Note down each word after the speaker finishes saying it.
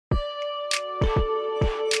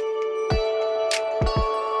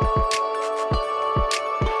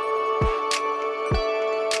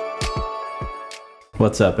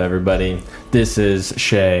What's up, everybody? This is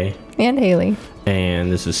Shay. And Haley.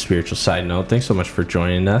 And this is Spiritual Side Note. Thanks so much for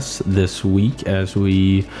joining us this week as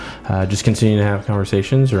we just continue to have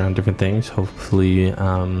conversations around different things. Hopefully,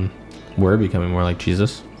 we're becoming more like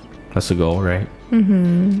Jesus. That's the goal, right?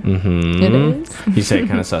 It is. You say it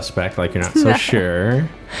kind of suspect, like you're not so sure.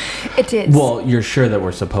 It is. Well, you're sure that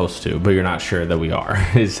we're supposed to, but you're not sure that we are,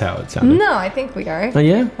 is how it sounded. No, I think we are. Oh,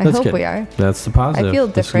 yeah? I That's hope good. we are. That's the positive. I feel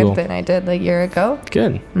That's different cool. than I did a year ago.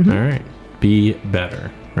 Good. All right. Be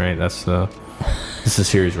better, right? That's the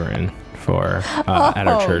series we're in for at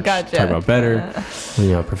our church. Gotcha. Talk about better.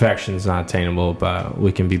 Perfection is not attainable, but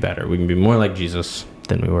we can be better. We can be more like Jesus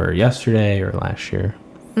than we were yesterday or last year.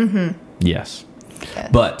 Yes.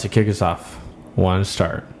 But to kick us off, I want to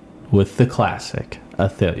start with the classic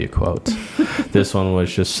Athalia quote. This one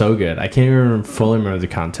was just so good. I can't even fully remember the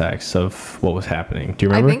context of what was happening. Do you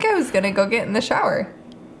remember? I think I was going to go get in the shower.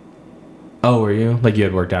 Oh, were you? Like you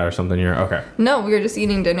had worked out or something? You're okay. No, we were just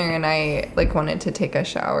eating dinner and I wanted to take a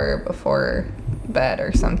shower before bed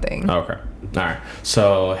or something. Okay. All right.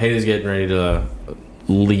 So Haley's getting ready to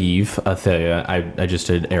leave Athalia. I just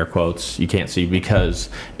did air quotes. You can't see because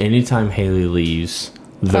anytime Haley leaves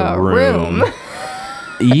the room.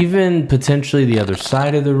 Even potentially the other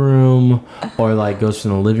side of the room, or like goes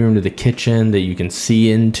from the living room to the kitchen that you can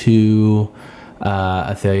see into,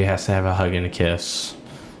 Athalia has to have a hug and a kiss.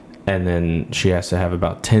 And then she has to have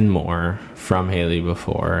about 10 more from Haley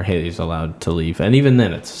before Haley's allowed to leave. And even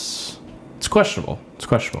then, it's questionable. It's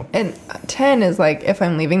questionable. And 10 is like if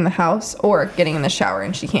I'm leaving the house or getting in the shower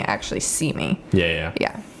and she can't actually see me. Yeah.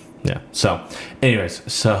 Yeah. So, anyways,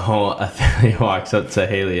 Athalia walks up to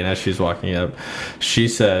Haley, and as she's walking up, she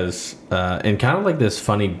says, in kind of like this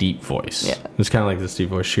funny, deep voice. Yeah. It's kind of like this deep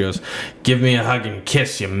voice. She goes, "Give me a hug and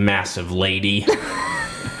kiss, you massive lady."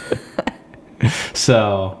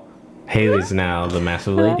 So, Haley's now the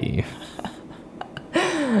massive lady.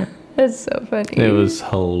 That's so funny. It was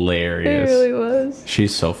hilarious. It really was.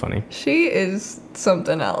 She's so funny. She is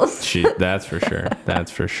something else. That's for sure. That's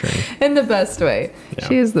for sure. In the best way. Yeah.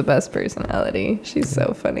 She is the best personality. She's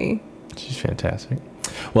so funny. She's fantastic.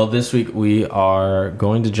 Well, this week we are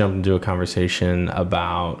going to jump into a conversation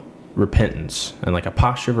about repentance and like a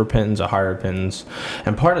posture of repentance, a heart of repentance.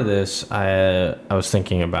 And part of this I was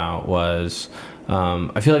thinking about was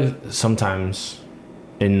I feel like sometimes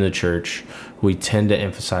in the church we tend to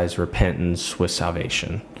emphasize repentance with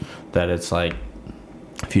salvation. That it's like,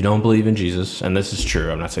 if you don't believe in Jesus, and this is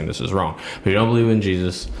true, I'm not saying this is wrong, but if you don't believe in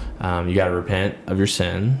Jesus, you got to repent of your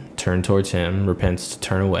sin, turn towards him. Repent's to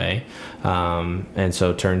turn away. And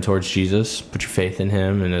so turn towards Jesus, put your faith in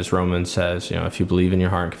him. And as Romans says, if you believe in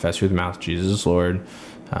your heart and confess with your mouth Jesus is Lord,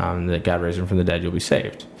 that God raised him from the dead, you'll be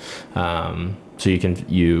saved. So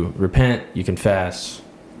you repent, you confess,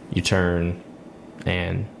 you turn,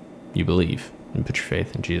 and you believe and put your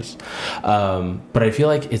faith in Jesus. But I feel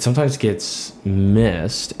like it sometimes gets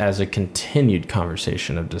missed as a continued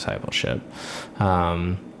conversation of discipleship.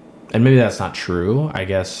 And maybe that's not true. I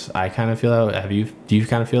guess I kind of feel that. Do you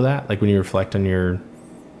kind of feel that? Like when you reflect on your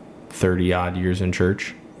 30 odd years in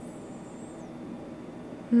church?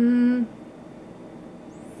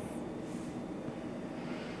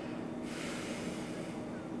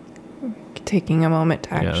 Taking a moment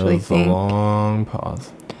to actually that was think. a long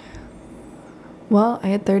pause. Well, I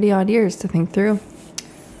had 30 odd years to think through.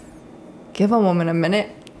 Give a woman a minute.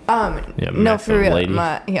 No, for real. Lady.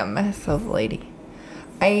 Massive lady.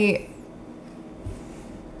 I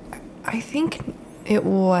think it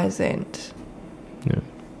wasn't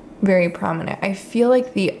very prominent. I feel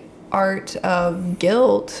like the art of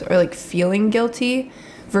guilt, or like feeling guilty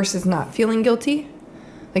versus not feeling guilty.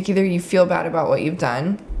 Like either you feel bad about what you've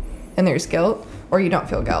done and there's guilt, or you don't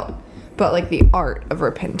feel guilt. But like the art of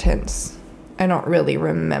repentance, I don't really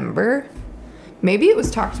remember. Maybe it was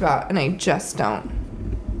talked about and I just don't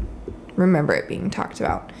remember it being talked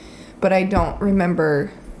about. But I don't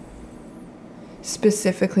remember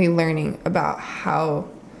specifically learning about how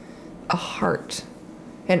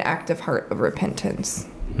an active heart of repentance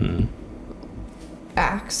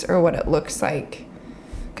acts, or what it looks like.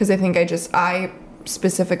 Because I think I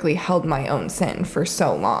specifically held my own sin for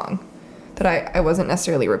so long that I wasn't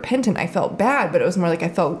necessarily repentant. I felt bad, but it was more like I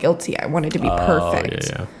felt guilty. I wanted to be perfect.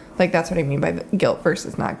 Yeah. Like that's what I mean by guilt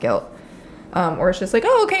versus not guilt. Or it's just like,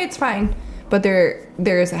 oh, okay, it's fine. But there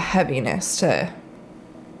is a heaviness to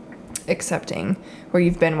accepting where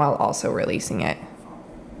you've been while also releasing it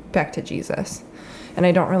back to Jesus. And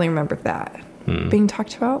I don't really remember that being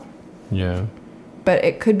talked about. Yeah. But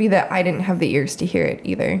it could be that I didn't have the ears to hear it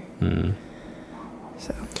either.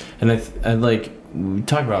 So. And I like, we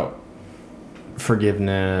talk about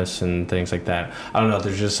forgiveness and things like that. I don't know.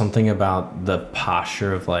 There's just something about the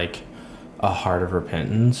posture of like a heart of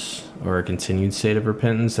repentance or a continued state of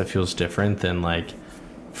repentance that feels different than like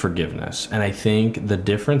forgiveness. And I think the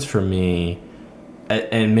difference for me,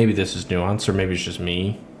 and maybe this is nuanced or maybe it's just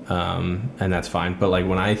me, and that's fine. But like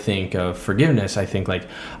when I think of forgiveness, I think like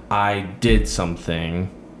I did something,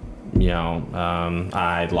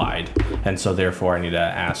 I lied. And so therefore I need to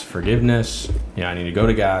ask forgiveness. I need to go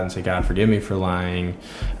to God and say, God, forgive me for lying.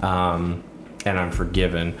 And I'm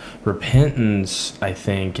forgiven. Repentance, I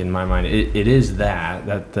think, in my mind, it is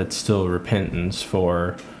that's still repentance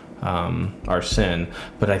for our sin.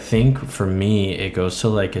 But I think for me, it goes to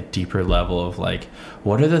like a deeper level of like,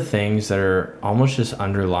 what are the things that are almost just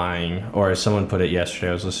underlying, or as someone put it yesterday,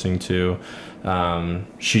 I was listening to,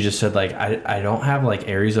 she just said like, I don't have like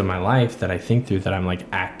areas of my life that I think through that I'm like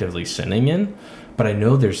actively sinning in, but I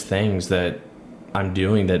know there's things that I'm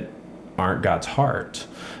doing that aren't God's heart.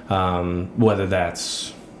 Whether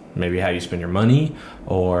that's maybe how you spend your money,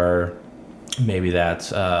 or maybe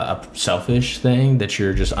that's a selfish thing that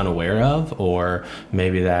you're just unaware of, or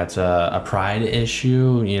maybe that's a pride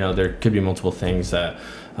issue. There could be multiple things that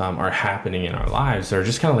are happening in our lives that are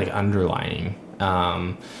just kind of like underlying.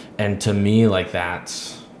 And to me, like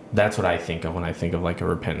that's what I think of when I think of like a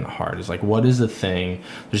repentant heart, is like, what is the thing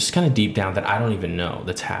that's just kind of deep down that I don't even know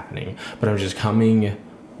that's happening, but I'm just coming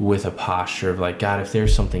with a posture of like, God, if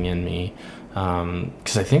there's something in me,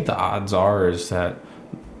 because I think the odds are is that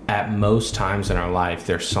at most times in our life,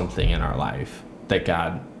 there's something in our life that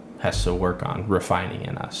God has to work on refining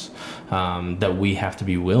in us, that we have to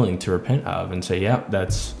be willing to repent of and say, yeah,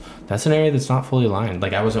 that's an area that's not fully aligned.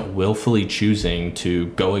 Like I wasn't willfully choosing to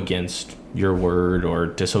go against your word or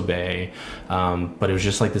disobey, but it was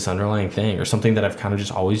just like this underlying thing, or something that I've kind of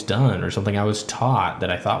just always done, or something I was taught that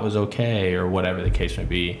I thought was okay, or whatever the case may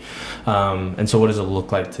be. And so what does it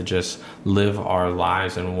look like to just live our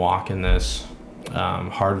lives and walk in this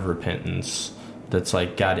heart of repentance that's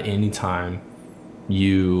like, God, anytime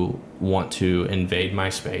you want to invade my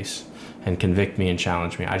space and convict me and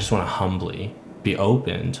challenge me, I just want to humbly be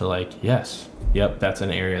open to like, yes, yep, that's an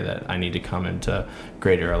area that I need to come into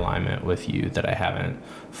greater alignment with you, that I haven't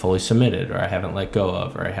fully submitted, or I haven't let go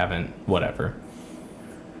of, or I haven't whatever.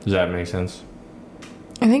 Does that make sense?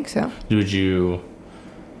 I think so. Would you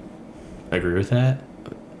agree with that?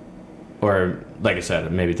 Or like I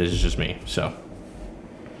said, maybe this is just me, so.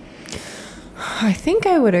 I think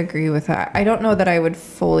I would agree with that. I don't know that I would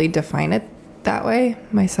fully define it that way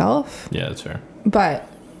myself. Yeah, that's fair. But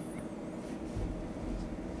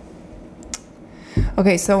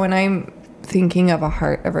okay, so when I'm thinking of a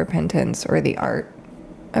heart of repentance, or the art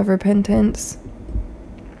of repentance,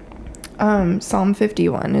 Psalm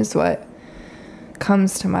 51 is what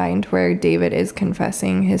comes to mind, where David is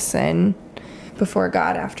confessing his sin before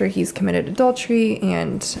God after he's committed adultery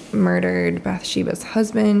and murdered Bathsheba's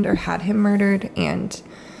husband, or had him murdered, and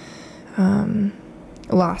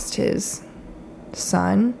lost his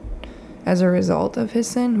son as a result of his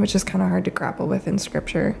sin, which is kind of hard to grapple with in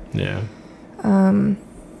scripture. Yeah.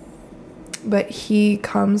 But he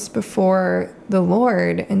comes before the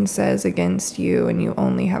Lord and says, against you and you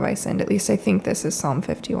only have I sinned. At least I think this is Psalm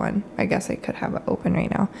 51. I guess I could have it open right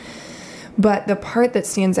now. But the part that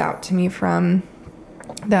stands out to me from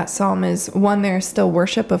that psalm is, one, there's still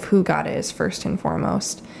worship of who God is, first and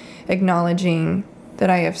foremost, acknowledging that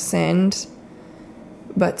I have sinned,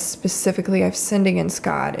 but specifically I've sinned against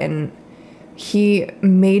God, and he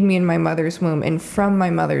made me in my mother's womb, and from my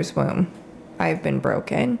mother's womb I've been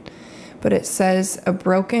broken. But it says, a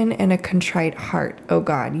broken and a contrite heart, O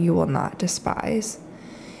God, you will not despise.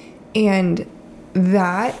 And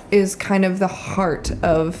that is kind of the heart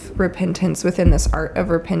of repentance within this art of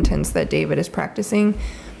repentance that David is practicing,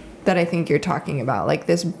 that I think you're talking about. Like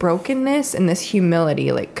this brokenness and this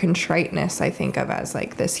humility, like contriteness, I think of as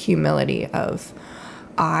like this humility of,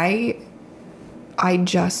 I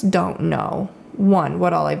just don't know, one,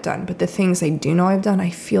 what all I've done, but the things I do know I've done,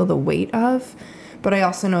 I feel the weight of. But I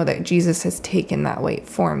also know that Jesus has taken that weight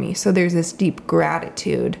for me. So there's this deep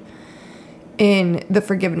gratitude in the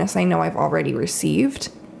forgiveness I know I've already received.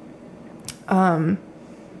 So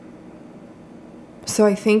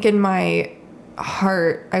I think in my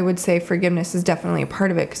heart, I would say forgiveness is definitely a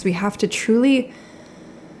part of it, because we have to truly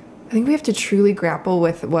grapple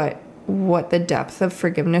with what the depth of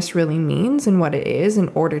forgiveness really means and what it is, in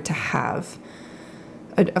order to have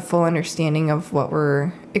a full understanding of what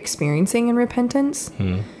we're experiencing in repentance.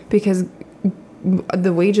 Because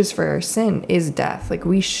the wages for our sin is death. Like,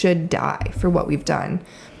 we should die for what we've done.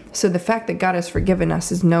 So the fact that God has forgiven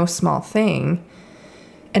us is no small thing.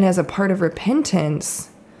 And as a part of repentance,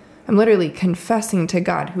 I'm literally confessing to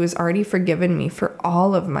God, who has already forgiven me for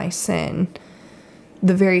all of my sin,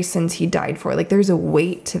 the very sins he died for. Like, there's a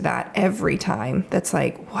weight to that every time that's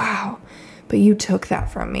like, wow, but you took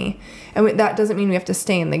that from me. And that doesn't mean we have to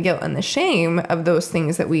stay in the guilt and the shame of those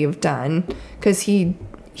things that we have done, because he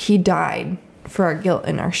died for our guilt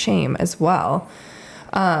and our shame as well.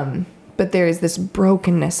 But there is this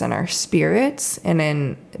brokenness in our spirits and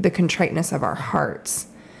in the contriteness of our hearts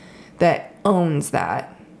that owns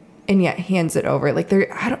that and yet hands it over. Like,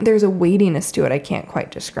 there's a weightiness to it I can't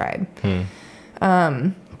quite describe.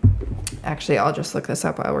 Actually, I'll just look this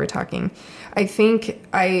up while we're talking. I think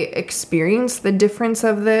I experienced the difference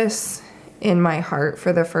of this in my heart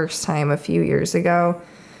for the first time a few years ago,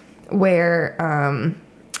 where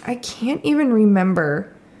I can't even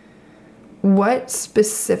remember what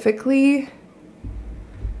specifically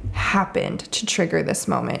happened to trigger this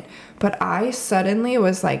moment, but I suddenly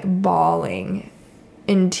was like bawling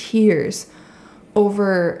in tears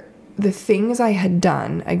over the things I had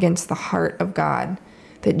done against the heart of God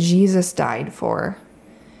that Jesus died for.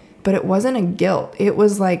 But it wasn't a guilt. It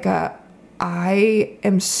was like I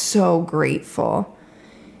am so grateful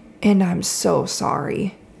and I'm so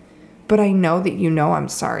sorry. But I know that you know I'm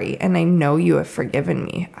sorry, and I know you have forgiven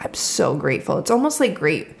me. I'm so grateful. It's almost like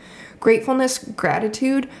gratefulness,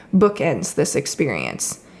 gratitude bookends this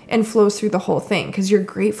experience and flows through the whole thing, because you're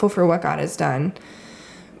grateful for what God has done.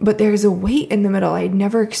 But there's a weight in the middle I'd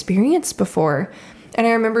never experienced before. And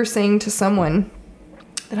I remember saying to someone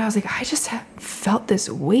that I was like, I just have felt this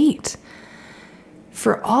weight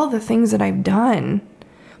for all the things that I've done.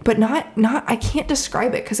 But not I can't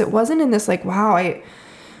describe it, because it wasn't in this like, wow, I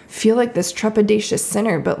feel like this trepidatious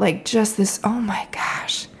sinner, but like just this, oh my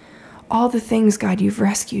gosh, all the things, God, you've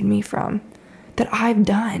rescued me from that I've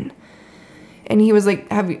done. And he was like,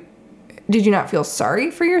 did you not feel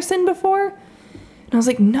sorry for your sin before? And I was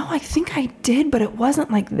like, no, I think I did, but it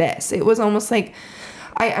wasn't like this. It was almost like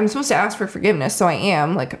I'm supposed to ask for forgiveness, so I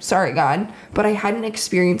am like, I'm sorry, God, but I hadn't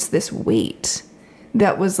experienced this weight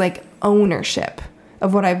that was like ownership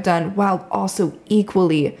of what I've done, while also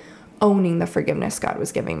equally owning the forgiveness God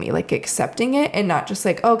was giving me, like accepting it, and not just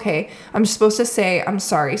like, okay, I'm supposed to say I'm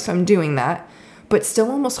sorry, so I'm doing that, but still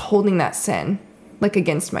almost holding that sin like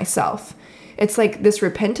against myself. It's like this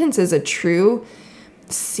repentance is a true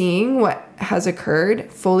seeing what has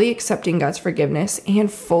occurred, fully accepting God's forgiveness,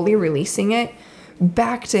 and fully releasing it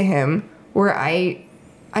back to him, where I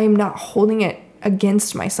am not holding it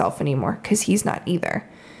against myself anymore, because he's not either.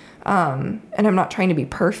 And I'm not trying to be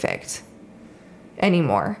perfect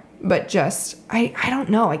anymore. But just, I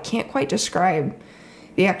don't know. I can't quite describe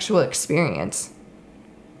the actual experience.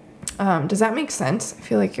 Does that make sense? I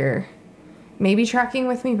feel like you're maybe tracking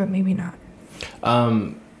with me, but maybe not.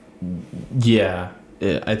 Yeah,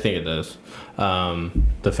 I think it does.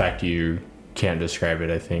 The fact you can't describe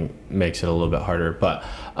it, I think, makes it a little bit harder. But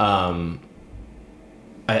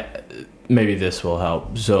maybe this will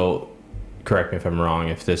help. So correct me if I'm wrong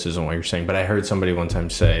if this isn't what you're saying, but I heard somebody one time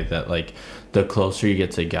say that, like, the closer you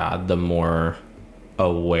get to God, the more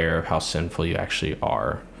aware of how sinful you actually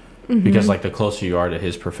are. Mm-hmm. Because, like, the closer you are to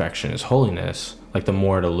his perfection, his holiness, like, the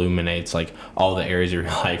more it illuminates, like, all the areas of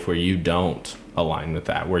your life where you don't align with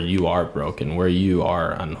that, where you are broken, where you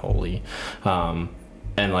are unholy. And,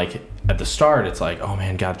 like, at the start, it's like, oh,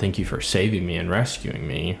 man, God, thank you for saving me and rescuing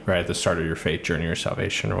me, right, at the start of your faith journey or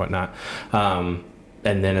salvation or whatnot.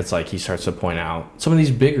 And then it's like he starts to point out some of these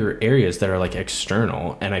bigger areas that are like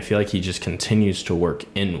external. And I feel like he just continues to work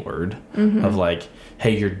inward of like,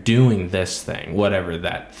 hey, you're doing this thing, whatever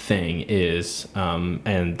that thing is.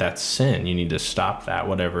 And that's sin. You need to stop that,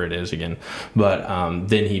 whatever it is again. But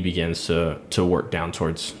then he begins to work down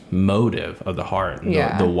towards motive of the heart,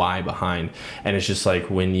 and the why behind. And it's just like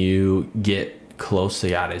when you get close to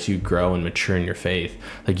God, as you grow and mature in your faith,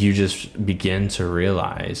 like you just begin to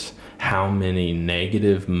realize how many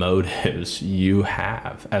negative motives you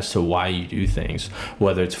have as to why you do things,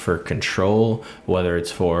 whether it's for control, whether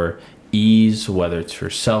it's for ease, whether it's for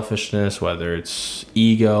selfishness, whether it's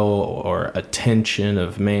ego or attention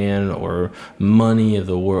of man or money of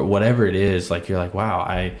the world, whatever it is. Like, you're like,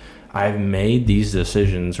 wow, I've made these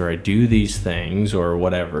decisions, or I do these things or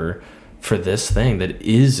whatever for this thing that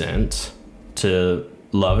isn't to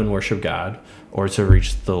love and worship God, or to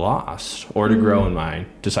reach the lost, or to grow in my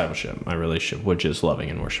discipleship, my relationship, which is loving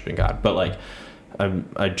and worshiping God. But like,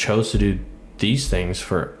 I chose to do these things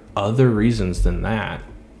for other reasons than that.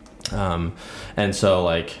 And so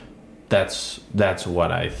like, that's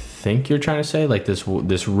what I think you're trying to say. Like this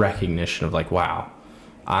recognition of like, wow,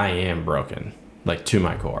 I am broken, like to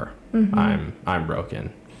my core. I'm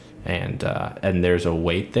broken. and there's a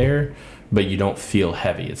weight there, but you don't feel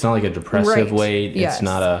heavy. It's not like a depressive weight. Yes. It's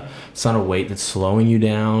not a weight that's slowing you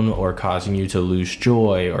down or causing you to lose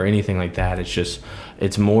joy or anything like that.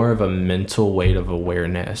 It's more of a mental weight of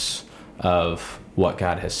awareness of what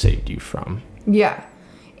God has saved you from. Yeah.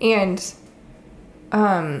 And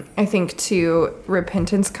I think too,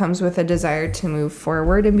 repentance comes with a desire to move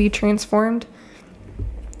forward and be transformed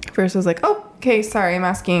versus like, oh, okay, sorry, I'm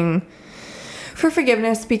asking for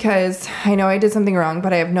forgiveness because I know I did something wrong,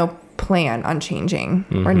 but I have no plan on changing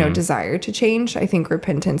or no desire to change. I think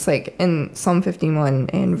repentance, like in Psalm 51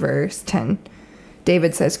 in verse 10,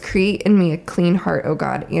 David says, create in me a clean heart, O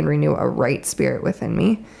God, and renew a right spirit within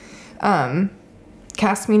me.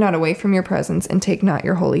 Cast me not away from your presence and take not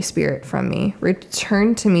your Holy Spirit from me.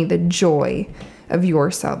 Return to me the joy of your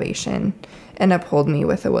salvation and uphold me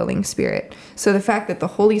with a willing spirit. So the fact that the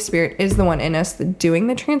Holy Spirit is the one in us doing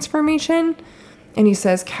the transformation, and he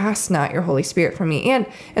says, cast not your Holy Spirit from me. And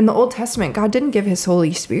in the Old Testament, God didn't give his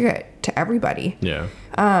Holy Spirit to everybody. Yeah.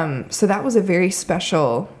 So that was a very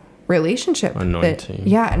special relationship.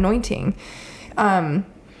 Anointing. Anointing. And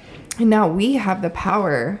now we have the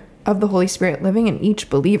power of the Holy Spirit living in each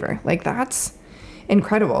believer. Like, that's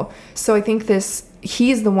incredible. So I think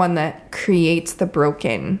he's the one that creates the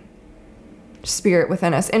broken spirit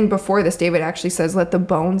within us. And before this, David actually says, let the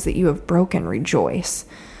bones that you have broken rejoice.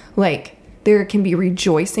 Like, there can be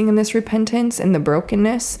rejoicing in this repentance and the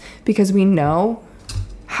brokenness because we know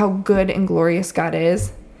how good and glorious God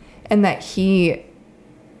is and that he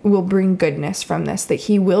will bring goodness from this, that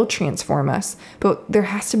he will transform us. But there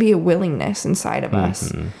has to be a willingness inside of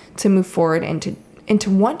us to move forward and to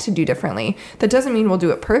want to do differently. That doesn't mean we'll do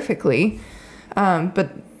it perfectly,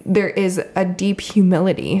 but there is a deep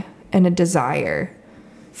humility and a desire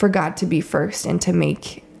for God to be first and to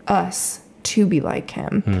make us to be like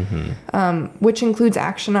him, which includes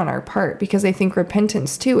action on our part, because I think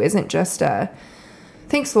repentance too isn't just a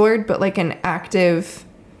thanks Lord, but like an active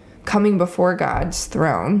coming before God's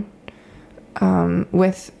throne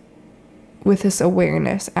with this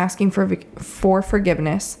awareness, asking for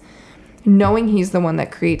forgiveness, knowing he's the one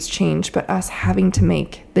that creates change, but us having to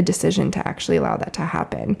make the decision to actually allow that to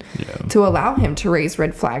happen, to allow him to raise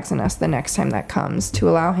red flags in us the next time that comes, to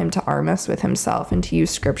allow him to arm us with himself and to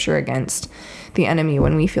use scripture against the enemy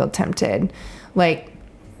when we feel tempted. Like,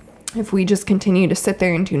 if we just continue to sit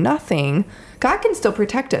there and do nothing, God can still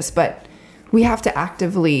protect us, but we have to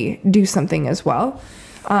actively do something as well.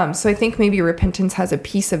 So I think maybe repentance has a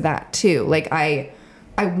piece of that too. Like, I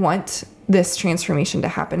want this transformation to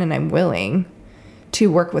happen, and I'm willing to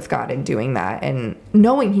work with God in doing that, and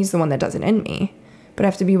knowing he's the one that does it in me, but I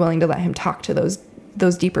have to be willing to let him talk to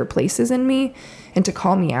those deeper places in me and to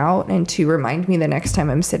call me out and to remind me the next time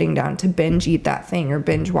I'm sitting down to binge eat that thing or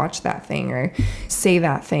binge watch that thing or say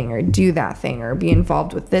that thing or do that thing or be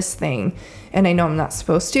involved with this thing. And I know I'm not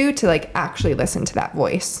supposed to like actually listen to that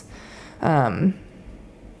voice.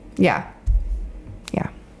 Yeah.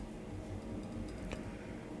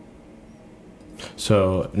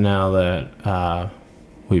 So now that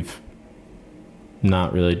we've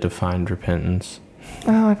not really defined repentance.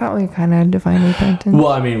 Oh, I thought we kind of defined repentance.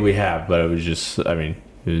 Well, I mean, we have, but it was just, I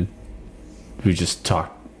mean, we just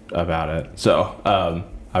talked about it. So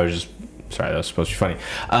I was just, sorry, that was supposed to be funny.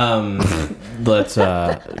 Let's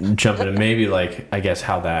jump into maybe, like, I guess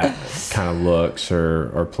how that kind of looks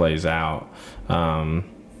or plays out.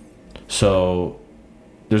 So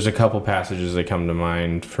there's a couple passages that come to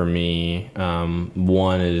mind for me.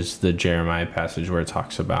 One is the Jeremiah passage where it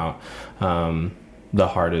talks about the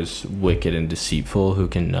heart is wicked and deceitful, who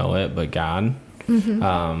can know it but God.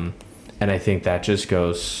 And I think that just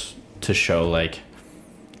goes to show, like,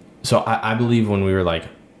 so I believe when we were, like,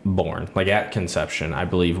 born, like at conception, I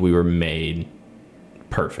believe we were made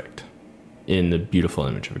perfect in the beautiful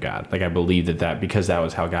image of God. Like, I believe that because that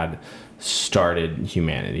was how God started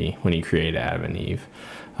humanity when he created Adam and Eve.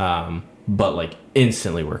 But, like,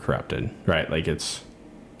 instantly we're corrupted, right? Like, it's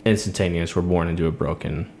instantaneous. We're born into a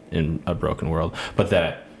broken world, but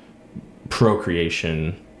that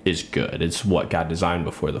procreation is good. It's what God designed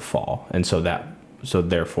before the fall. And so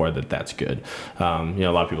therefore that's good. A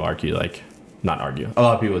lot of people argue, like, not argue. A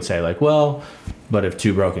lot of people would say, like, well, but if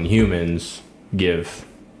two broken humans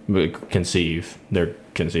conceive, they're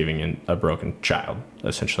conceiving in a broken child,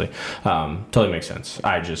 essentially. Totally makes sense.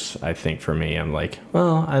 I think for me, I'm like,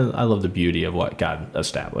 well, I love the beauty of what God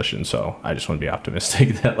established, and so I just want to be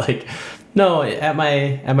optimistic that, like, no, at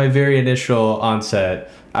my very initial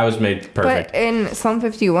onset, I was made perfect. But in Psalm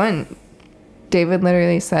 51, David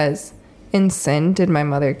literally says, in sin did my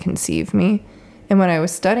mother conceive me. And when I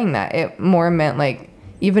was studying that, it more meant, like,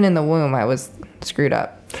 even in the womb, I was screwed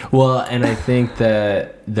up. Well, and I think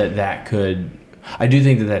that could, I do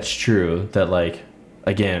think that that's true, that like,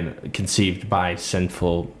 again, conceived by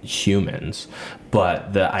sinful humans,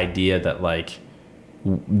 but the idea that like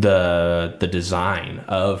the design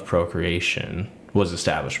of procreation was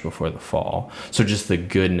established before the fall. So just the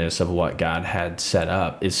goodness of what God had set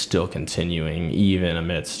up is still continuing even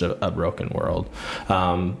amidst a broken world.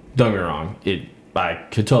 Don't get me wrong. I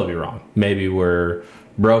could totally be wrong. Maybe we're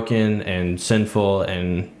broken and sinful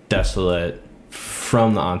and desolate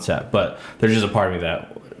from the onset, but there's just a part of me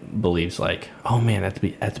that believes like, oh man, at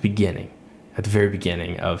the beginning, at the very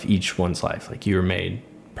beginning of each one's life, like you were made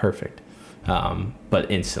perfect. But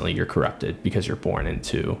instantly you're corrupted because you're born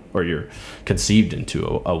into, or you're conceived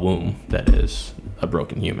into a womb that is a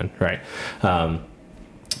broken human, right?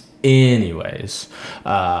 Anyways,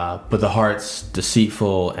 but the heart's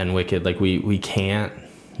deceitful and wicked. Like we can't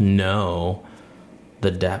know the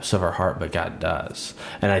depths of our heart, but God does.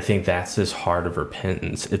 And I think that's this heart of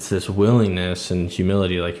repentance. It's this willingness and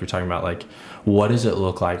humility, like you're talking about, like, what does it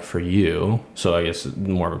look like for you? So I guess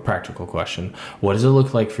more of a practical question. What does it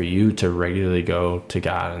look like for you to regularly go to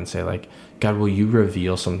God and say, like, God, will you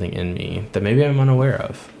reveal something in me that maybe I'm unaware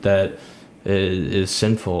of, that is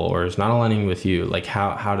sinful or is not aligning with you? Like,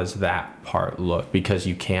 how does that part look? Because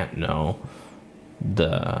you can't know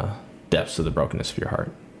the depths of the brokenness of your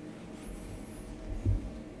heart.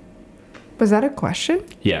 Was that a question?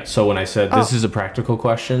 Yeah. So when I said this is a practical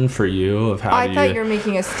question for you of how I thought you were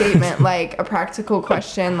making a statement, like a practical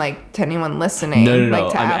question, like to anyone listening. No.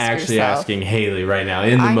 Like to I'm ask actually yourself. asking Haley right now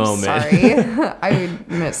in the I'm moment. Sorry, I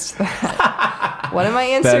missed that. What am I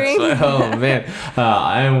answering? Oh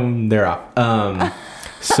man, they're off.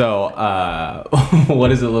 So what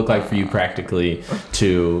does it look like for you practically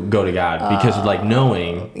to go to God? Because like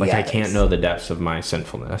knowing, like I can't know the depths of my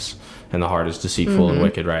sinfulness, and the heart is deceitful and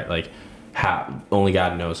wicked, right? Like how only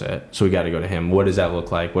God knows it. So we got to go to him. What does that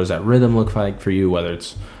look like? What does that rhythm look like for you? Whether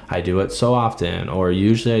it's I do it so often, or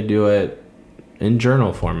usually I do it in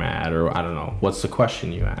journal format, or I don't know. What's the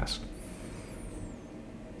question you ask?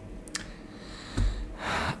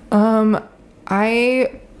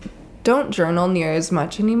 I don't journal near as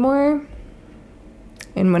much anymore.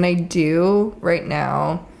 And when I do right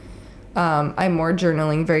now, I'm more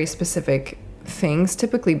journaling very specific things,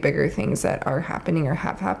 typically bigger things that are happening or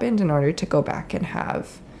have happened, in order to go back and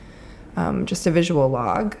have just a visual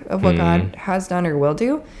log of what God has done or will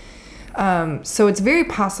do. So it's very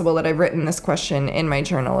possible that I've written this question in my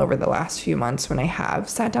journal over the last few months when I have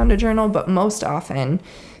sat down to journal, but most often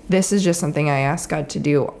this is just something I ask God to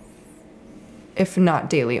do, if not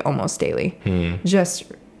daily, almost daily. Just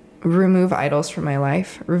remove idols from my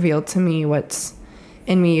life, reveal to me what's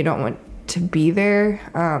in me you don't want to be there.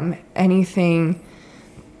 Anything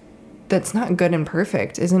that's not good and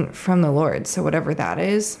perfect isn't from the Lord. So whatever that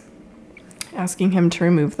is, asking him to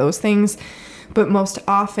remove those things. But most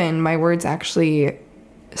often my words actually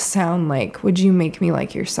sound like, would you make me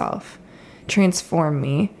like yourself? Transform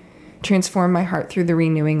me. Transform my heart through the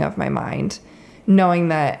renewing of my mind, knowing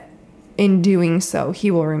that in doing so, he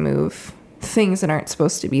will remove things that aren't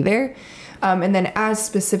supposed to be there. And then as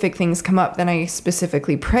specific things come up, then I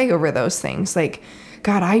specifically pray over those things. Like,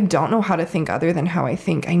 God, I don't know how to think other than how I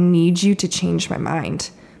think. I need you to change my mind.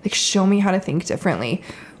 Like, show me how to think differently.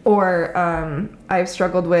 Or I've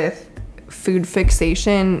struggled with food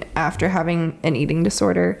fixation after having an eating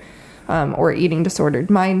disorder, or eating disordered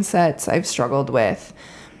mindsets. I've struggled with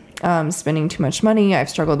spending too much money. I've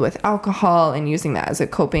struggled with alcohol and using that as a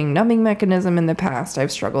coping numbing mechanism in the past.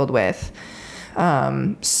 I've struggled with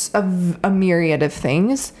a myriad of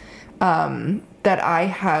things that I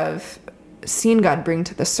have seen God bring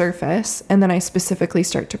to the surface. And then I specifically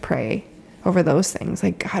start to pray over those things.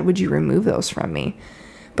 Like, God, would you remove those from me?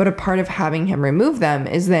 But a part of having him remove them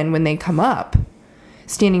is then when they come up,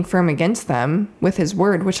 standing firm against them with his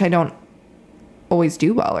word, which I don't always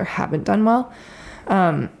do well or haven't done well.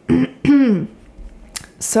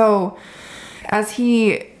 So as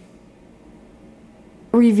he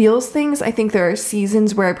reveals things, I think there are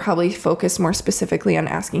seasons where I probably focus more specifically on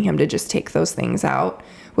asking him to just take those things out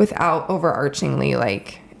without overarchingly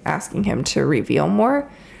like asking him to reveal more.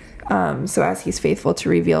 So as he's faithful to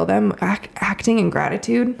reveal them, acting in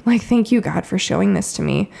gratitude, like, thank you, God, for showing this to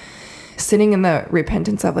me. Sitting in the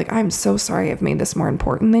repentance of like, I'm so sorry I've made this more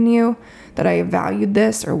important than you, that I have valued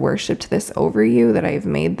this or worshipped this over you, that I have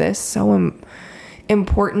made this so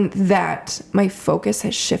important that my focus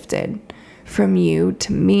has shifted from you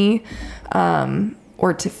to me,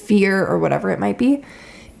 or to fear or whatever it might be.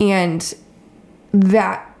 And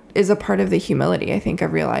that is a part of the humility, I think,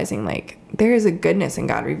 of realizing like there is a goodness in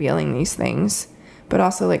God revealing these things, but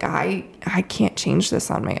also like, I can't change this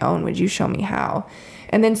on my own. Would you show me how?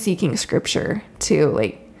 And then seeking scripture too,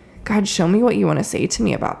 like, God, show me what you want to say to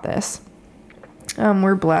me about this.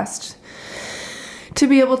 We're blessed to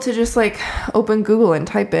be able to just like open Google and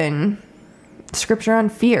type in scripture on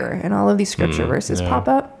fear, and all of these scripture verses pop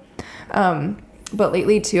up. But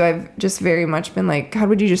lately too, I've just very much been like, God,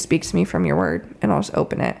 would you just speak to me from your word? And I'll just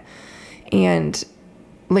open it. And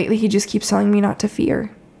lately he just keeps telling me not to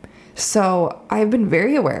fear. So I've been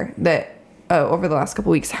very aware that over the last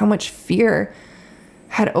couple weeks, how much fear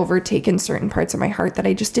had overtaken certain parts of my heart, that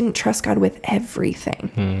I just didn't trust God with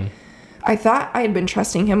everything. I thought I had been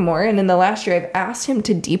trusting him more. And in the last year, I've asked him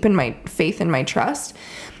to deepen my faith and my trust.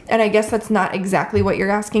 And I guess that's not exactly what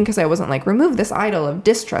you're asking, because I wasn't like, remove this idol of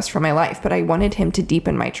distrust from my life, but I wanted him to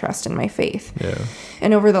deepen my trust and my faith. Yeah.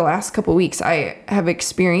 And over the last couple weeks, I have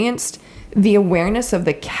experienced the awareness of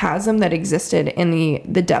the chasm that existed in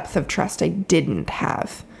the depth of trust I didn't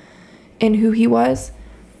have in who he was.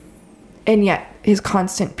 And yet his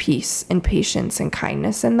constant peace and patience and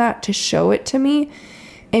kindness in that, to show it to me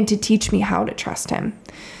and to teach me how to trust him.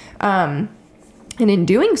 And in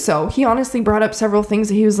doing so, he honestly brought up several things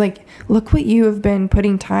that he was like, look what you have been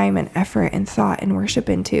putting time and effort and thought and worship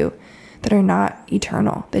into that are not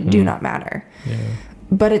eternal, that do not matter. Yeah.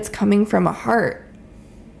 But it's coming from a heart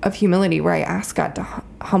of humility, where I ask God to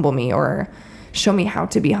humble me, or show me how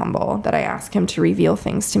to be humble, that I ask him to reveal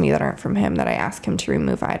things to me that aren't from him, that I ask him to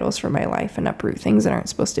remove idols from my life and uproot things that aren't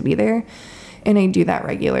supposed to be there. And I do that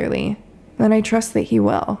regularly. Then I trust that he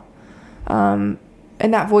will.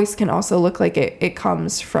 And that voice can also look like it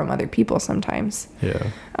comes from other people sometimes. Yeah.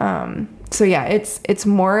 So yeah, it's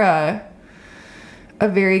more a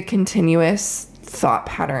very continuous thought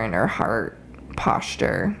pattern or heart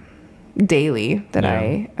posture daily that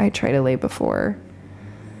I try to lay before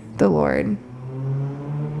the Lord.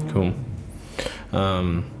 Cool.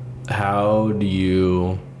 How do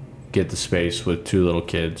you get the space with 2 little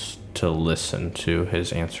kids to listen to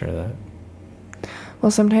his answer to that? Well,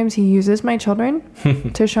 sometimes he uses my children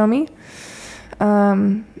to show me,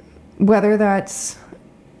 whether that's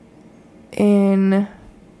in,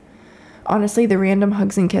 honestly, the random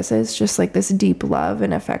hugs and kisses, just like this deep love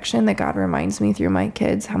and affection that God reminds me through my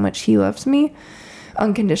kids, how much he loves me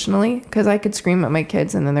unconditionally, because I could scream at my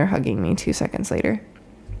kids and then they're hugging me 2 seconds later.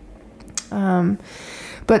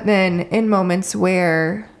 But then in moments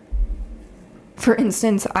where, for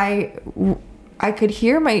instance, I could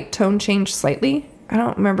hear my tone change slightly. I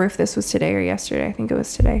don't remember if this was today or yesterday. I think it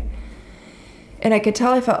was today. And I could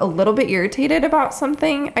tell I felt a little bit irritated about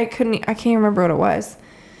something. I can't remember what it was.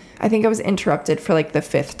 I think I was interrupted for like the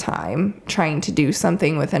 5th time trying to do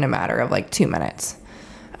something within a matter of like 2 minutes.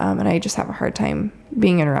 And I just have a hard time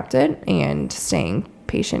being interrupted and staying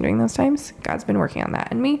patient during those times. God's been working on that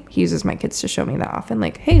in me. He uses my kids to show me that often.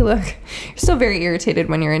 Like, hey, look, you're still very irritated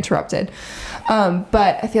when you're interrupted.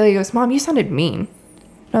 But I feel like he goes, Mom, you sounded mean.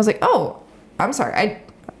 And I was like, oh, I'm sorry.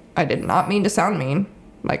 I did not mean to sound mean.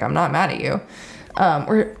 Like, I'm not mad at you.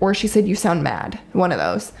 Or she said, you sound mad. One of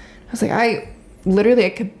those. I was like, I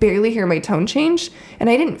could barely hear my tone change,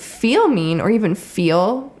 and I didn't feel mean or even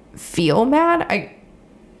feel mad.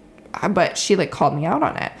 But she like called me out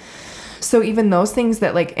on it. So even those things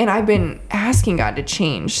that like, and I've been asking God to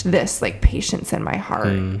change this like patience in my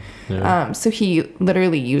heart. So he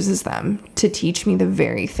literally uses them to teach me the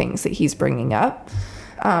very things that he's bringing up.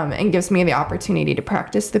 And gives me the opportunity to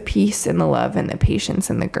practice the peace and the love and the patience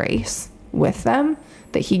and the grace with them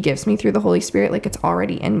that he gives me through the Holy Spirit. Like, it's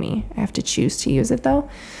already in me. I have to choose to use it though.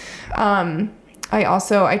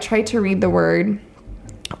 I try to read the word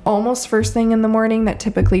almost first thing in the morning. That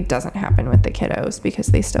typically doesn't happen with the kiddos because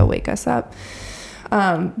they still wake us up.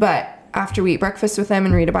 But after we eat breakfast with them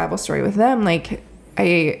and read a Bible story with them, like,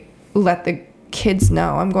 I let the kids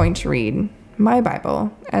know I'm going to read my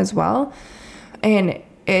Bible as well. And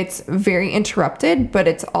it's very interrupted, but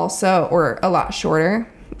it's also, or a lot shorter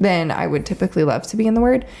than I would typically love to be in the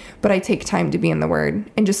Word. But I take time to be in the Word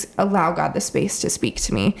and just allow God the space to speak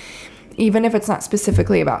to me. Even if it's not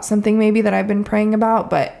specifically about something maybe that I've been praying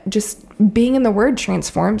about, but just being in the Word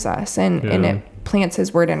transforms us and it plants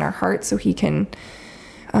his Word in our hearts so he can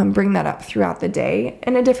bring that up throughout the day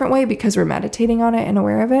in a different way because we're meditating on it and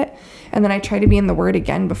aware of it. And then I try to be in the Word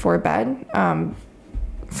again before bed.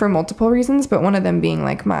 For multiple reasons, but one of them being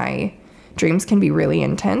like my dreams can be really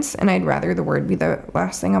intense and I'd rather the word be the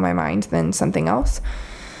last thing on my mind than something else.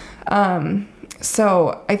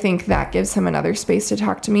 So I think that gives him another space to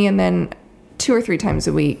talk to me. And then 2 or 3 times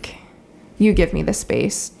a week, you give me the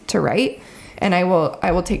space to write, and I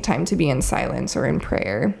will take time to be in silence or in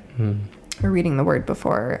prayer or reading the word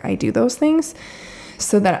before I do those things,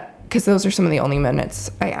 so that because those are some of the only minutes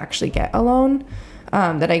I actually get alone,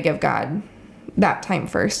 that I give God that time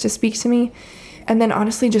first to speak to me. And then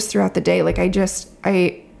honestly, just throughout the day, like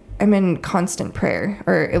I'm in constant prayer,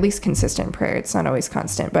 or at least consistent prayer. It's not always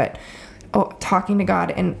constant, but talking to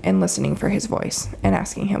God and listening for his voice and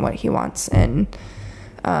asking him what he wants, and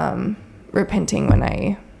repenting when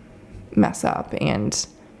I mess up. And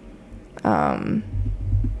I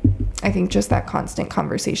think just that constant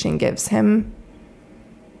conversation gives him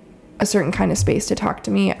a certain kind of space to talk to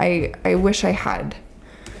me. I wish I had,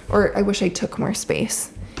 or I wish I took more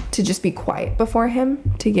space to just be quiet before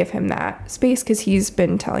him, to give him that space, because he's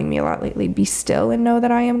been telling me a lot lately, be still and know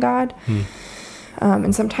that I am God.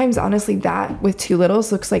 And sometimes, honestly, that with two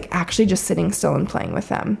littles looks like actually just sitting still and playing with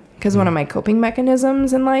them. Because one of my coping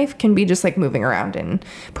mechanisms in life can be just like moving around and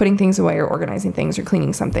putting things away, or organizing things, or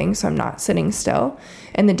cleaning something. So I'm not sitting still,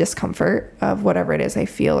 and the discomfort of whatever it is I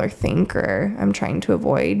feel or think, or I'm trying to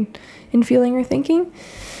avoid in feeling or thinking.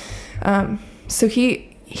 So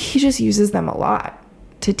he just uses them a lot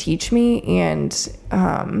to teach me, and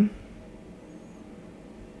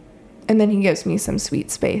then he gives me some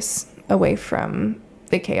sweet space away from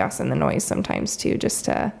the chaos and the noise sometimes too, just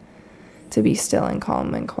to be still and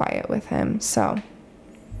calm and quiet with him. So,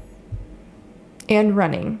 and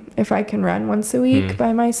running, if I can run once a week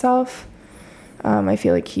by myself, I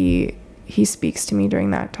feel like he speaks to me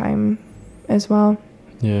during that time as well.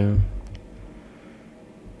 Yeah.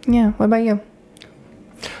 What about you?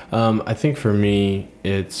 I think for me,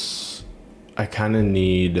 I kind of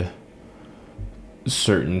need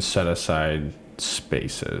certain set aside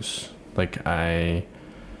spaces. Like I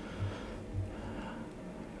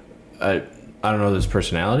don't know if this is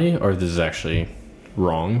personality or if this is actually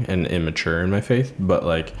wrong and immature in my faith, but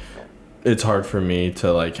like it's hard for me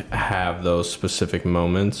to like have those specific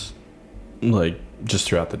moments like just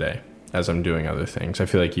throughout the day as I'm doing other things. I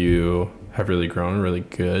feel like you have really grown really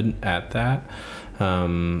good at that.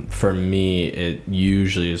 For me, it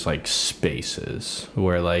usually is like spaces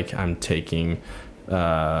where like I'm taking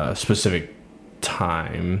specific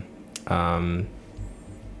time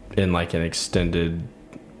in like an extended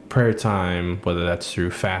prayer time, whether that's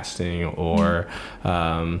through fasting or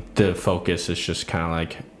the focus is just kind of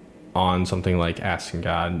like on something like asking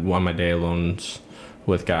God. On my day alones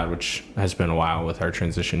with God, which has been a while with our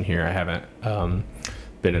transition here, I haven't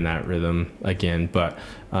been in that rhythm again, but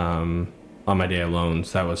on my day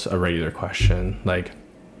alones, that was a regular question, like,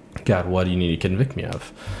 God, what do you need to convict me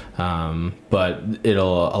of? But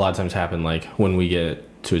it'll a lot of times happen like when we get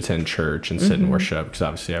to attend church and sit and worship, because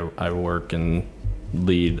obviously I work and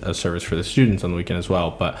lead a service for the students on the weekend as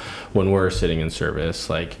well. But when we're sitting in service,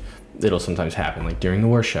 like it'll sometimes happen like during the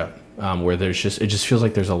worship, where it just feels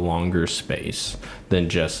like there's a longer space than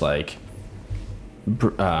just like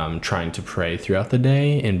trying to pray throughout the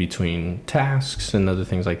day in between tasks and other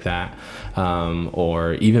things like that,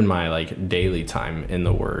 or even my like daily time in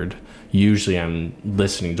the Word. Usually I'm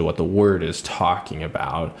listening to what the Word is talking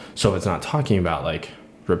about. So if it's not talking about like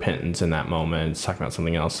repentance in that moment, it's talking about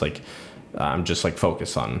something else, like I'm just like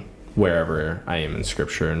focused on wherever I am in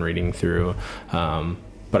Scripture and reading through.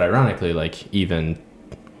 But ironically, like even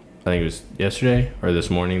I think it was yesterday or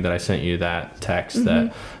this morning that I sent you that text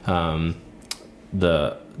that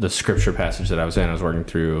the scripture passage that I was working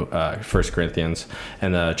through 1 Corinthians,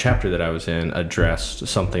 and the chapter that I was in addressed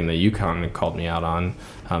something that you kind of called me out on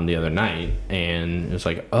the other night, and it was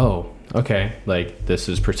like, oh, okay, like this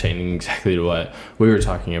is pertaining exactly to what we were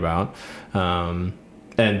talking about, and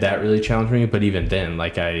that really challenged me. But even then,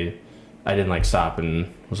 like I didn't like stop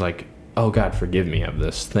and was like, oh God, forgive me of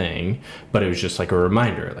this thing, but it was just like a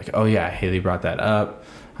reminder, like, oh yeah, Haley brought that up,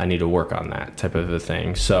 I need to work on that type of a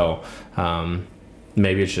thing. So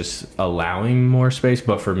maybe it's just allowing more space,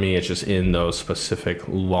 but for me, it's just in those specific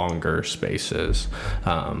longer spaces.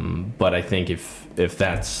 But I think if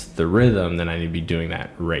that's the rhythm, then I need to be doing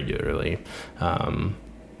that regularly.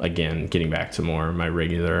 Again, getting back to more my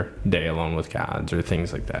regular day alone with God or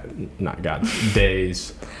things like that. Not God,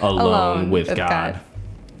 days alone with God.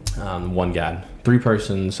 One God, 3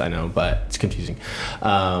 persons, I know, but it's confusing.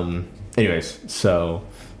 Anyways, so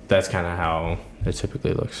that's kind of how it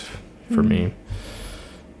typically looks for me.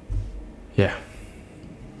 Yeah.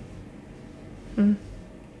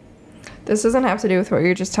 This doesn't have to do with what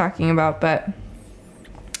you're just talking about, but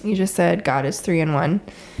you just said God is 3 in 1.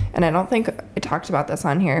 And I don't think I talked about this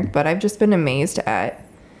on here, but I've just been amazed at,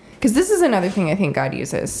 because this is another thing I think God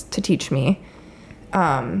uses to teach me,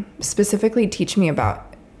 specifically teach me about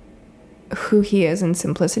who he is in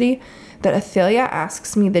simplicity, that Athelia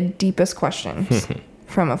asks me the deepest questions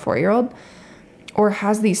from a 4-year-old, or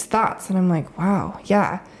has these thoughts, and I'm like, wow,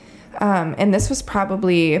 yeah. And this was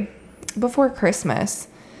probably before Christmas,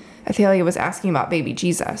 Athalia was asking about baby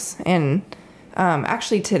Jesus. And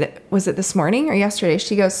actually, was it this morning or yesterday?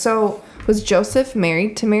 She goes, so was Joseph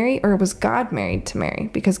married to Mary, or was God married to Mary?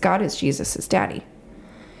 Because God is Jesus's daddy.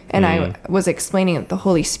 And I was explaining that the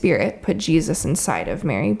Holy Spirit put Jesus inside of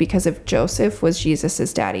Mary, because if Joseph was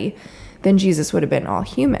Jesus's daddy, then Jesus would have been all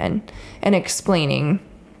human, and explaining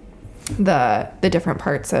the different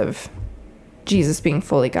parts of Jesus being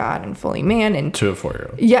fully God and fully man. And to a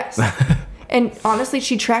 4-year-old. Yes. And honestly,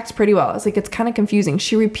 she tracked pretty well. I was like, it's kind of confusing.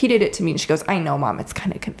 She repeated it to me and she goes, I know, Mom, it's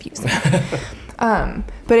kind of confusing.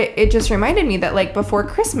 But it just reminded me that, like, before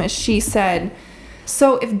Christmas, she said,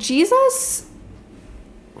 so if Jesus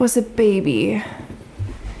was a baby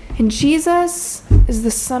and Jesus is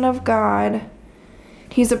the Son of God,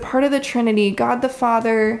 he's a part of the Trinity, God the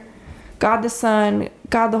Father, God the Son,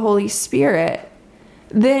 God the Holy Spirit,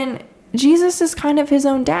 then Jesus is kind of his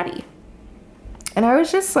own daddy. And I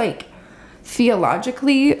was just like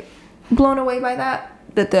theologically blown away by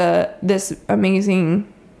that this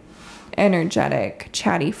amazing, energetic,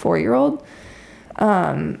 chatty 4-year-old,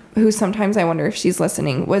 who sometimes I wonder if she's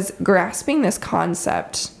listening, was grasping this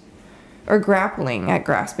concept, or grappling at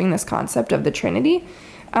grasping this concept of the Trinity.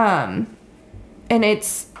 And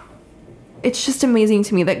it's just amazing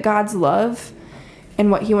to me that God's love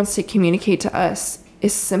and what he wants to communicate to us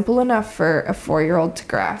is simple enough for a 4-year-old to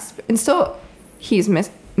grasp. And still, he's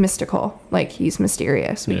mystical. Like, he's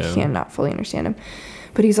mysterious. We cannot fully understand him.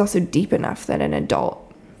 But he's also deep enough that an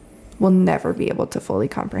adult will never be able to fully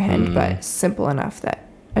comprehend, but simple enough that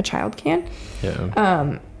a child can.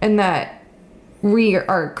 Yeah. And that we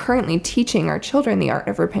are currently teaching our children the art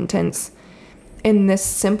of repentance in this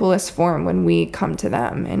simplest form when we come to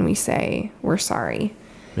them and we say, we're sorry.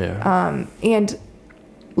 Yeah. And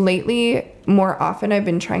lately, more often, I've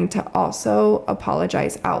been trying to also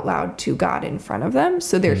apologize out loud to God in front of them,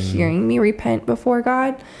 so they're hearing me repent before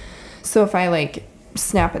God. So if I like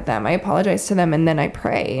snap at them, I apologize to them, and then I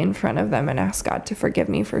pray in front of them and ask God to forgive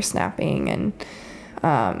me for snapping,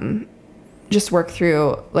 and just work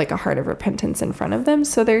through like a heart of repentance in front of them,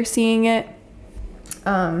 so they're seeing it,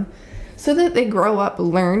 so that they grow up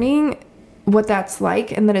learning what that's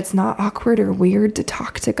like, and that it's not awkward or weird to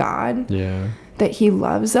talk to God. Yeah. That he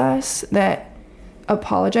loves us, that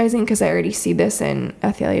apologizing, because I already see this in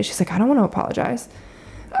Athalia, she's like, I don't want to apologize.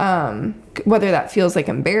 Whether that feels like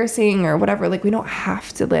embarrassing or whatever, like, we don't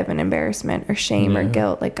have to live in embarrassment or shame or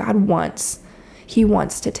guilt. Like, God wants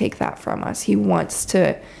to take that from us. He wants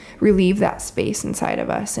to relieve that space inside of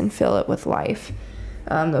us and fill it with life.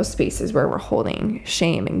 Those spaces where we're holding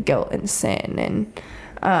shame and guilt and sin. And,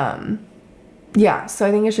 so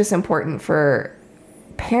I think it's just important for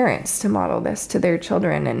parents to model this to their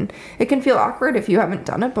children. And it can feel awkward if you haven't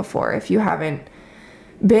done it before, if you haven't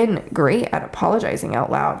been great at apologizing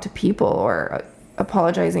out loud to people, or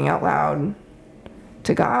apologizing out loud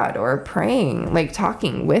to God, or praying, like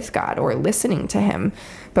talking with God or listening to him.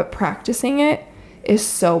 But practicing it is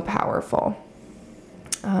so powerful.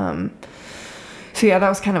 So that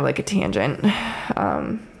was kind of like a tangent.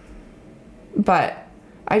 But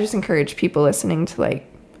I just encourage people listening to like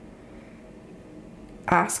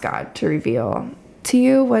ask God to reveal to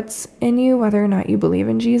you what's in you, whether or not you believe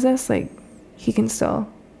in Jesus. Like, he can still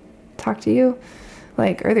talk to you.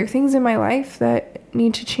 Like, are there things in my life that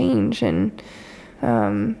need to change? And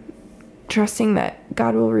trusting that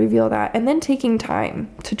God will reveal that, and then taking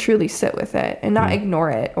time to truly sit with it and not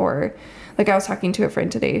ignore it. Or like, I was talking to a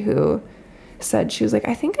friend today who said, she was like,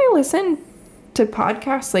 I think I listened to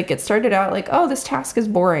podcasts, like, it started out like, oh, this task is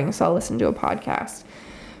boring, so I'll listen to a podcast.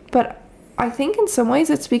 But I think in some ways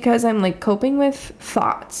it's because I'm like coping with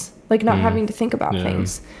thoughts, like not having to think about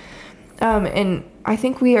things. And I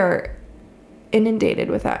think we are inundated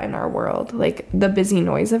with that in our world, like the busy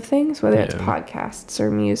noise of things, whether it's podcasts or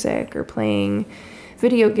music or playing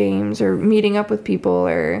video games or meeting up with people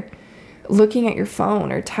or looking at your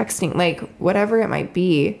phone or texting, like whatever it might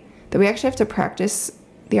be, that we actually have to practice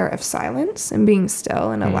the art of silence and being still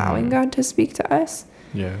and allowing God to speak to us.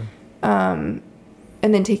 Yeah.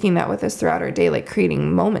 And then taking that with us throughout our day, like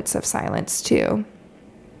creating moments of silence too.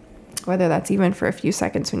 Whether that's even for a few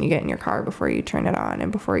seconds when you get in your car before you turn it on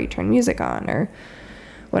and before you turn music on or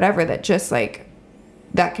whatever, that just like,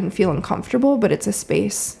 that can feel uncomfortable, but it's a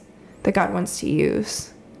space that God wants to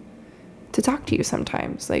use to talk to you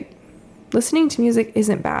sometimes. Like, listening to music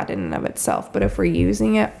isn't bad in and of itself, but if we're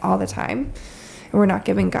using it all the time and we're not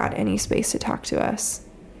giving God any space to talk to us,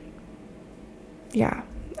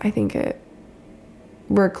 I think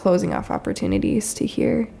we're closing off opportunities to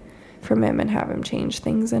hear from him and have him change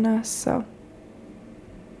things in us. So,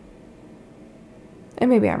 and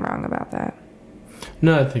maybe I'm wrong about that.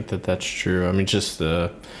 No, I think that that's true. I mean, just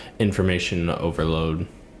the information overload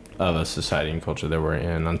of a society and culture that we're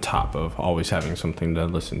in, on top of always having something to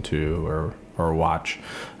listen to or watch.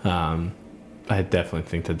 I definitely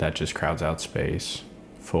think that that just crowds out space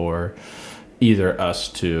for either us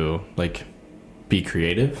to like be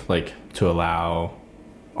creative, like to allow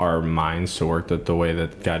our minds to work the way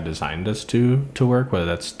that God designed us to work, whether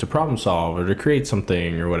that's to problem solve or to create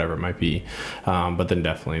something or whatever it might be. But then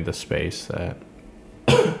definitely the space that,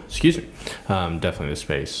 excuse me, definitely the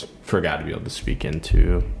space for God to be able to speak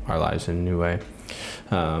into our lives in a new way.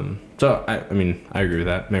 So, I mean, I agree with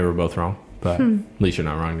that. Maybe we're both wrong, but at least you're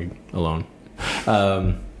not wrong alone.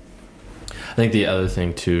 I think the other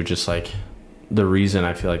thing too, just like the reason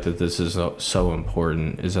I feel like that this is so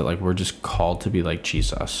important is that like we're just called to be like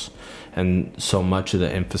Jesus, and so much of the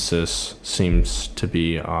emphasis seems to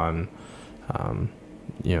be on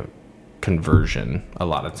conversion a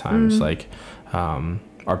lot of times. Like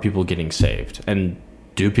are people getting saved, and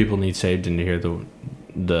do people need saved and to hear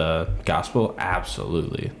the gospel?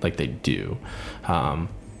 Absolutely, like they do.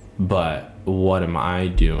 But what am I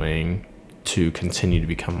doing to continue to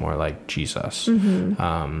become more like Jesus?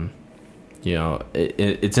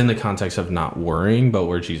 It's in the context of not worrying, but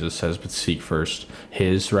where Jesus says, but seek first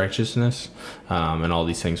his righteousness, and all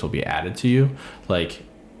these things will be added to you. Like,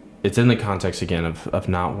 it's in the context again of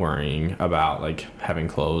not worrying about like having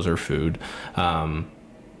clothes or food,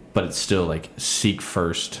 but it's still like seek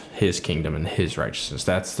first his kingdom and his righteousness.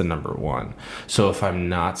 That's the number one. So if I'm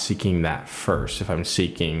not seeking that first, if I'm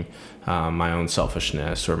seeking my own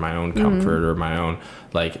selfishness or my own comfort or my own,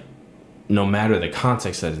 like, no matter the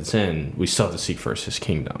context that it's in, we still have to seek first his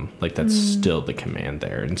kingdom. Like, that's still the command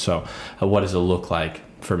there. And so what does it look like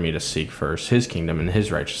for me to seek first his kingdom and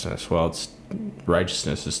his righteousness? Well,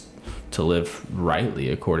 righteousness is to live rightly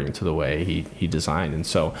according to the way he designed. And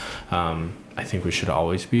so I think we should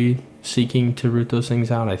always be seeking to root those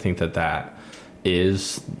things out. I think that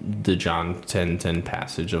is the John 10:10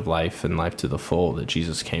 passage of life and life to the full that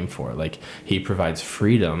Jesus came for. Like, he provides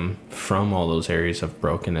freedom from all those areas of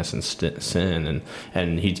brokenness and sin,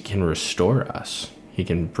 and he can restore us. He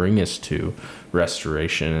can bring us to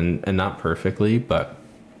restoration, and not perfectly, but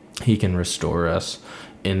he can restore us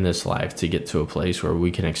in this life to get to a place where we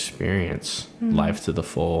can experience life to the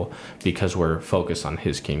full, because we're focused on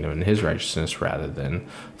his kingdom and his righteousness rather than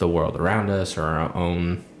the world around us or our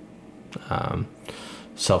own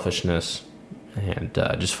selfishness, and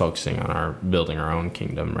just focusing on building our own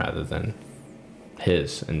kingdom rather than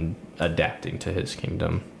his, and adapting to his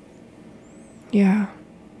kingdom. Yeah.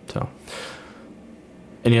 So,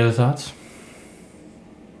 any other thoughts?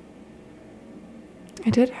 I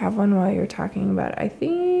did have one while you were talking about it. I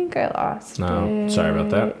think I lost it. Sorry about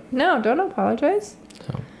that. No, don't apologize.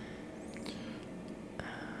 So,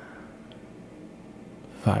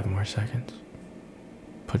 5 more seconds.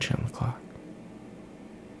 Put you on the clock.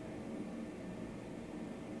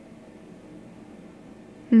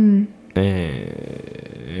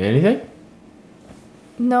 Anything?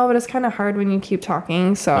 No, but it's kind of hard when you keep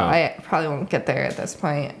talking, so I probably won't get there at this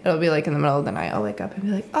point. It'll be like in the middle of the night. I'll wake up and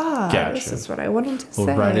be like, gotcha. This is what I wanted to say.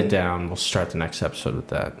 We'll write it down. We'll start the next episode with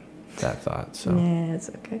that thought. So yeah, it's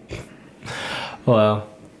okay. Well,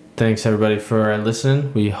 thanks everybody for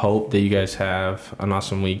listening. We hope that you guys have an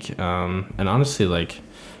awesome week. And honestly, like,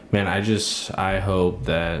 man, I hope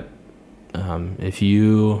that if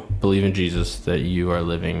you believe in Jesus, that you are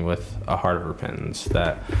living with a heart of repentance,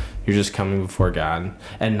 that you're just coming before God,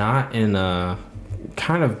 and not in a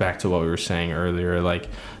kind of back to what we were saying earlier, like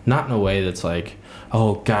not in a way that's like,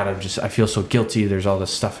 oh God, I feel so guilty, there's all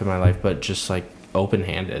this stuff in my life, but just like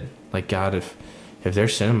open-handed, like, God, if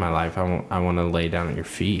there's sin in my life, I want to lay down at your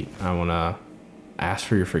feet. I want to ask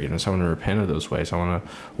for your forgiveness. I want to repent of those ways. I want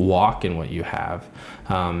to walk in what you have.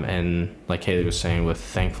 And like Haley was saying, with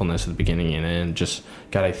thankfulness at the beginning and end, just,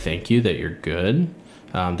 God, I thank you that you're good,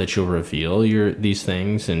 that you'll reveal these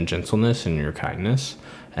things in gentleness and your kindness.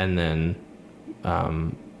 And then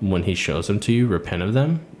when he shows them to you, repent of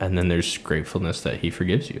them. And then there's gratefulness that he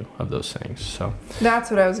forgives you of those things. So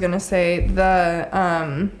that's what I was going to say.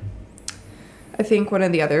 I think one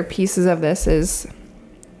of the other pieces of this is,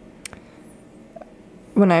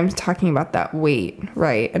 when I'm talking about that weight,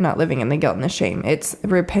 right, and not living in the guilt and the shame, it's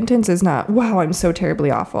repentance is not, wow, I'm so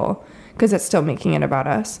terribly awful, because it's still making it about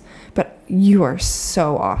us, but you are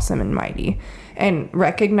so awesome and mighty. And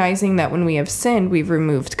recognizing that when we have sinned, we've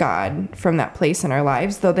removed God from that place in our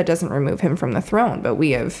lives, though that doesn't remove him from the throne, but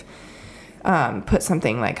we have put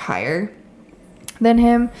something like higher than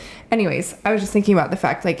him. Anyways, I was just thinking about the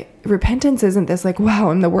fact, like, repentance isn't this like,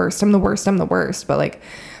 wow, I'm the worst, but like,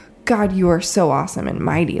 God, you are so awesome and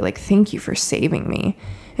mighty. Like, thank you for saving me.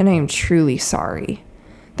 And I am truly sorry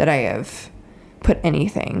that I have put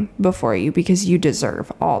anything before you, because you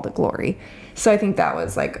deserve all the glory. So I think that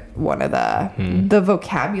was like one of the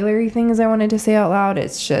vocabulary things I wanted to say out loud.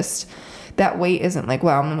 It's just that weight isn't like,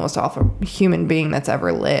 wow, I'm the most awful human being that's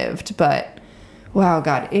ever lived, but wow,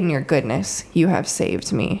 God, in your goodness, you have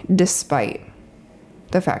saved me despite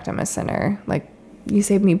the fact I'm a sinner. Like, you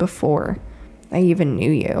saved me before I even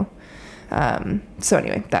knew you. So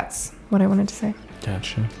anyway, that's what I wanted to say.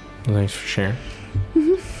 Gotcha. Well, thanks for sharing.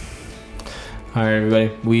 All right, everybody.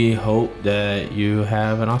 We hope that you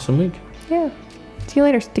have an awesome week. Yeah. See you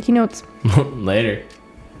later. Sticky notes. Later.